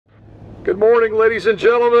Good morning, ladies and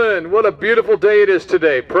gentlemen. What a beautiful day it is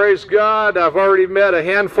today. Praise God. I've already met a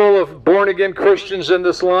handful of born-again Christians in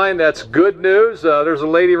this line. That's good news. There's a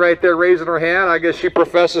lady right there raising her hand. I guess she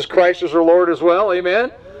professes Christ as her Lord as well.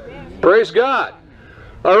 Amen? Amen. Praise God.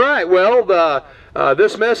 All right. Well,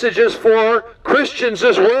 this message is for Christians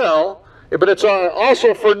as well, but it's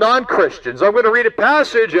also for non-Christians. I'm going to read a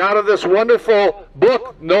passage out of this wonderful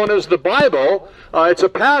book known as the Bible. It's a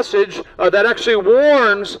passage that actually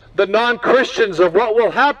warns the non-Christians of what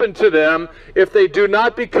will happen to them if they do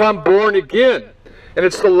not become born again. And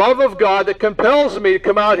it's the love of God that compels me to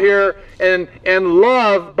come out here and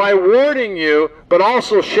love by warning you, but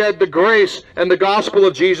also shed the grace and the gospel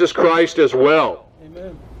of Jesus Christ as well.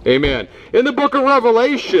 Amen. Amen. In the book of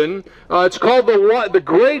Revelation, it's called the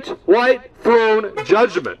Great White Throne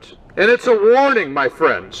Judgment. And it's a warning, my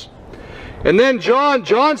friends. And then John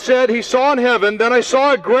said he saw in heaven, then I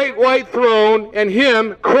saw a great white throne, and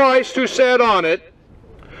him, Christ, who sat on it,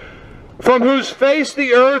 from whose face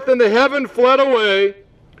the earth and the heaven fled away,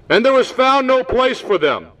 and there was found no place for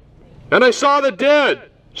them. And I saw the dead,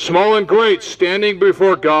 small and great, standing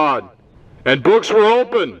before God. And books were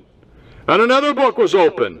opened. And another book was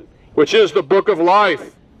opened, which is the book of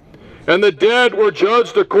life. And the dead were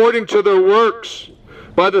judged according to their works,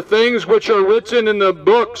 by the things which are written in the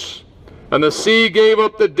books. And the sea gave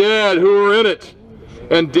up the dead who were in it,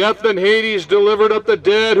 and death and Hades delivered up the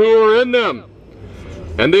dead who were in them.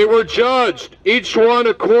 And they were judged, each one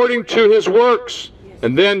according to his works.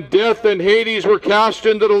 And then death and Hades were cast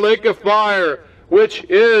into the lake of fire, which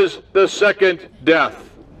is the second death.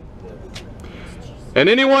 And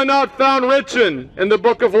anyone not found written in the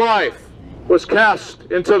book of life was cast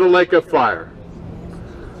into the lake of fire.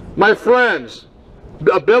 My friends,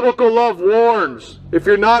 a biblical love warns, if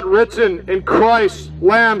you're not written in Christ's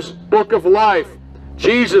Lamb's book of life,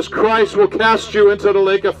 Jesus Christ will cast you into the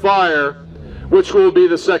lake of fire, which will be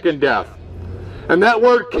the second death. And that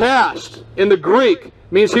word cast in the Greek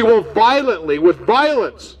means he will violently, with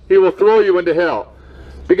violence, he will throw you into hell.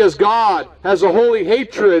 Because God has a holy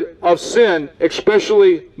hatred of sin,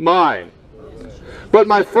 especially mine. But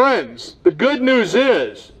my friends, the good news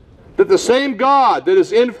is that the same God that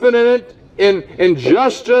is infinite in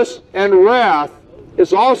justice and wrath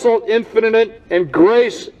is also infinite in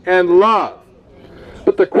grace and love.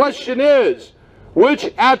 But the question is,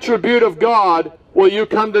 which attribute of God will you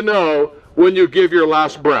come to know when you give your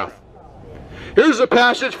last breath? Here's a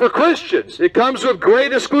passage for Christians. It comes with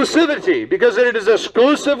great exclusivity because it is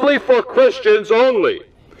exclusively for Christians only.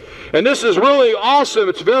 And this is really awesome.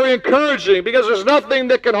 It's very encouraging because there's nothing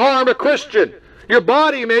that can harm a Christian. Your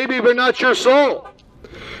body maybe, but not your soul.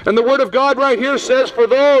 And the Word of God right here says for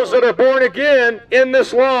those that are born again in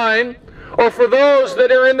this line, or for those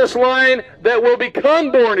that are in this line that will become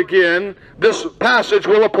born again, this passage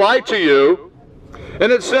will apply to you.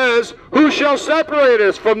 And it says, who shall separate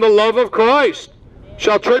us from the love of Christ?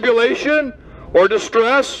 Shall tribulation, or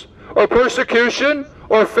distress, or persecution,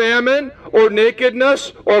 or famine, or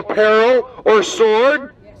nakedness, or peril, or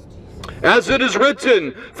sword? As it is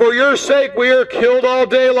written, for your sake we are killed all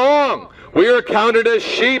day long. We are counted as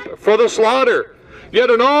sheep for the slaughter. Yet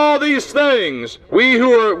in all these things, we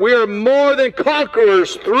are more than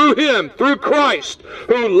conquerors through him, through Christ,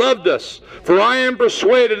 who loved us. For I am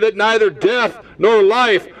persuaded that neither death, nor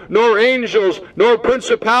life, nor angels, nor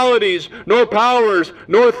principalities, nor powers,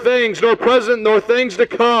 nor things, nor present, nor things to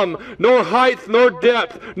come, nor height, nor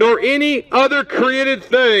depth, nor any other created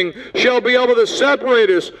thing shall be able to separate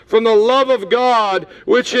us from the love of God,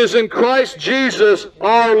 which is in Christ Jesus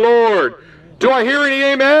our Lord. Do I hear any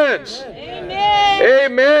amens? Amen.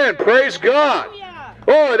 Amen. Praise God.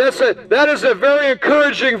 Oh, that is a very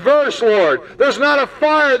encouraging verse, Lord. There's not a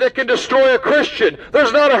fire that can destroy a Christian.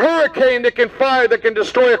 There's not a hurricane that can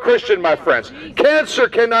destroy a Christian, my friends. Cancer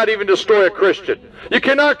cannot even destroy a Christian. You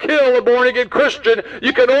cannot kill a born-again Christian.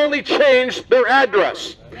 You can only change their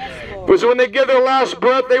address. Because when they give their last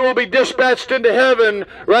breath, they will be dispatched into heaven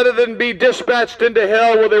rather than be dispatched into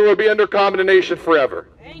hell where they will be under condemnation forever.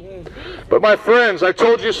 But my friends, I've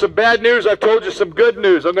told you some bad news. I've told you some good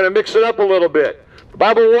news. I'm going to mix it up a little bit. The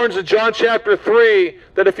Bible warns in John chapter 3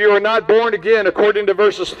 that if you are not born again, according to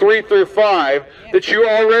verses 3 through 5, that you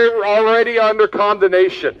are already under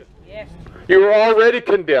condemnation. You are already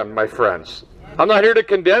condemned, my friends. I'm not here to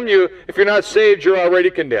condemn you. If you're not saved, you're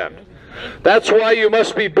already condemned. That's why you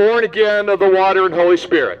must be born again of the water and Holy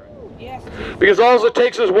Spirit. Because all it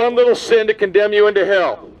takes is one little sin to condemn you into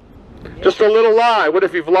hell. Just a little lie. What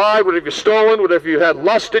if you've lied? What if you've stolen? What if you had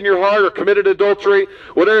lust in your heart or committed adultery?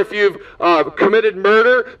 What if you've committed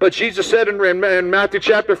murder? But Jesus said in Matthew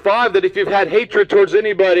chapter 5 that if you've had hatred towards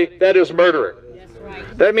anybody, that is murder.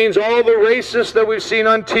 That means all the racists that we've seen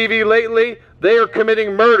on TV lately, they are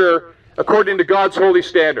committing murder according to God's holy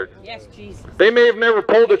standard. Yes, Jesus. They may have never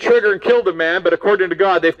pulled a trigger and killed a man, but according to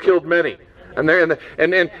God, they've killed many. And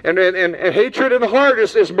hatred in the heart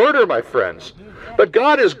is murder, my friends. But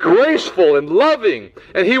God is graceful and loving,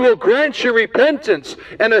 and He will grant you repentance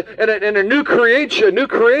and a new creation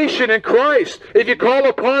in Christ, if you call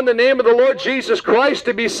upon the name of the Lord Jesus Christ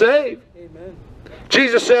to be saved. Amen.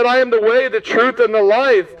 Jesus said, I am the way, the truth, and the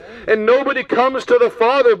life, and nobody comes to the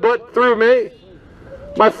Father but through me.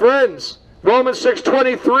 My friends, Romans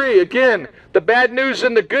 6:23, again, the bad news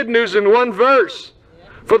and the good news in one verse.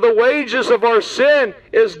 For the wages of our sin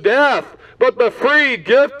is death, but the free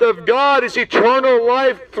gift of God is eternal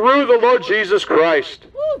life through the Lord Jesus Christ.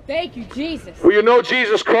 Woo, thank you, Jesus. Will you know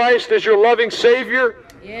Jesus Christ as your loving Savior?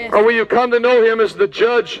 Yes. Or will you come to know Him as the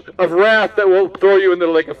judge of wrath that will throw you into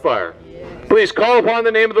the lake of fire? Yes. Please call upon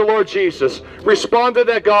the name of the Lord Jesus. Respond to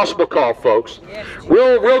that gospel call, folks. Yes,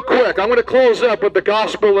 real quick, I'm going to close up with the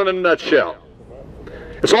gospel in a nutshell.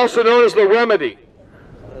 It's also known as the remedy.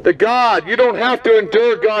 That God, you don't have to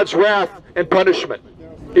endure God's wrath and punishment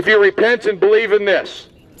if you repent and believe in this.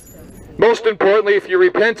 Most importantly, if you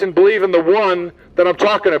repent and believe in the one that I'm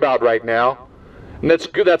talking about right now, and that's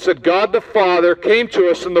that God the Father came to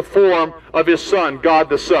us in the form of His Son, God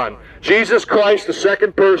the Son, Jesus Christ, the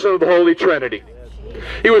second person of the Holy Trinity.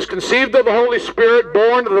 He was conceived of the Holy Spirit,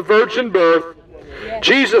 born of the virgin birth.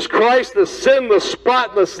 Jesus Christ, the sinless,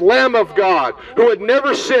 spotless Lamb of God, who had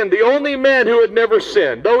never sinned, the only man who had never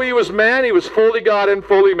sinned. Though He was man, He was fully God and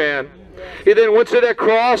fully man. He then went to that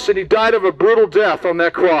cross and He died of a brutal death on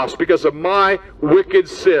that cross because of my wicked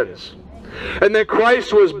sins. And then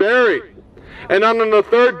Christ was buried. And on the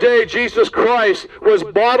third day, Jesus Christ was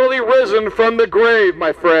bodily risen from the grave,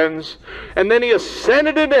 my friends. And then He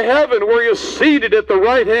ascended into heaven, where He is seated at the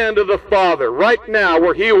right hand of the Father, right now,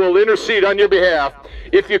 where He will intercede on your behalf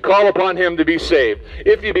if you call upon Him to be saved,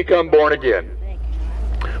 if you become born again.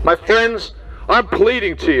 My friends, I'm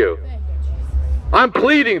pleading to you. I'm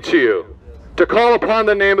pleading to you to call upon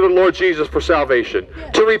the name of the Lord Jesus for salvation,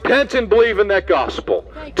 to repent and believe in that gospel,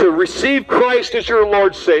 to receive Christ as your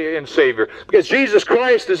Lord and Savior, because Jesus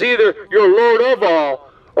Christ is either your Lord of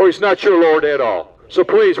all, or He's not your Lord at all. So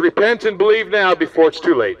please, repent and believe now before it's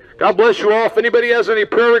too late. God bless you all. If anybody has any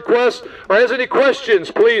prayer requests or has any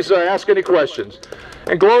questions, please ask any questions.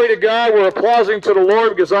 And glory to God, we're applauding to the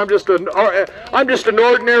Lord, because I'm just an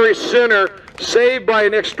ordinary sinner saved by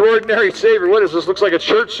an extraordinary Savior. What is this? Looks like a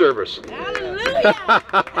church service. Hallelujah!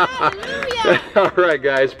 Hallelujah! All right,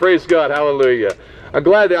 guys. Praise God. Hallelujah. I'm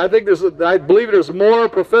glad. I believe there's more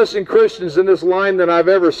professing Christians in this line than I've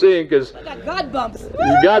ever seen. Because I got God bumps.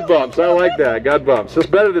 God bumps. I like that. God bumps. It's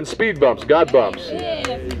better than speed bumps. God bumps.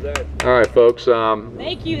 Yeah. All right, folks.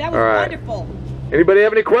 Thank you. That was wonderful. Anybody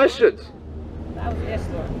have any questions? That was, yes,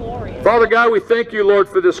 Lord. Glorious. Father God, we thank you, Lord,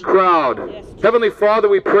 for this crowd. Yes. Heavenly Father,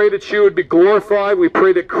 we pray that you would be glorified. We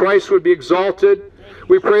pray that Christ would be exalted.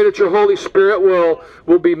 We pray that your Holy Spirit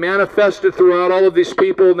will be manifested throughout all of these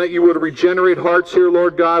people, and that you would regenerate hearts here,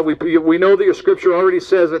 Lord God. We know that your scripture already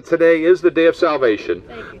says that today is the day of salvation.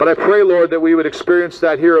 But I pray, Lord, that we would experience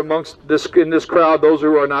that here in this crowd, those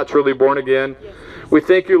who are not truly born again. We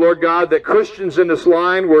thank you, Lord God, that Christians in this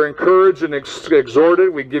line were encouraged and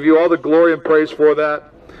exhorted. We give you all the glory and praise for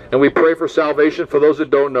that. And we pray for salvation for those that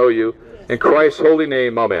don't know you. In Christ's holy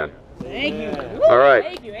name, amen. Thank you. All right.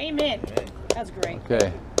 Thank you. Amen. That's great.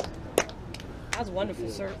 Okay. That was wonderful,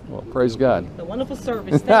 sir. Well, praise God. The wonderful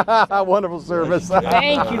service. Thank you. Wonderful service.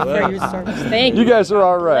 Thank you for your service. Thank you. You guys are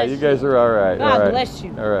all right. You guys are all right. God all right. bless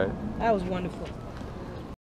you. All right. That was wonderful.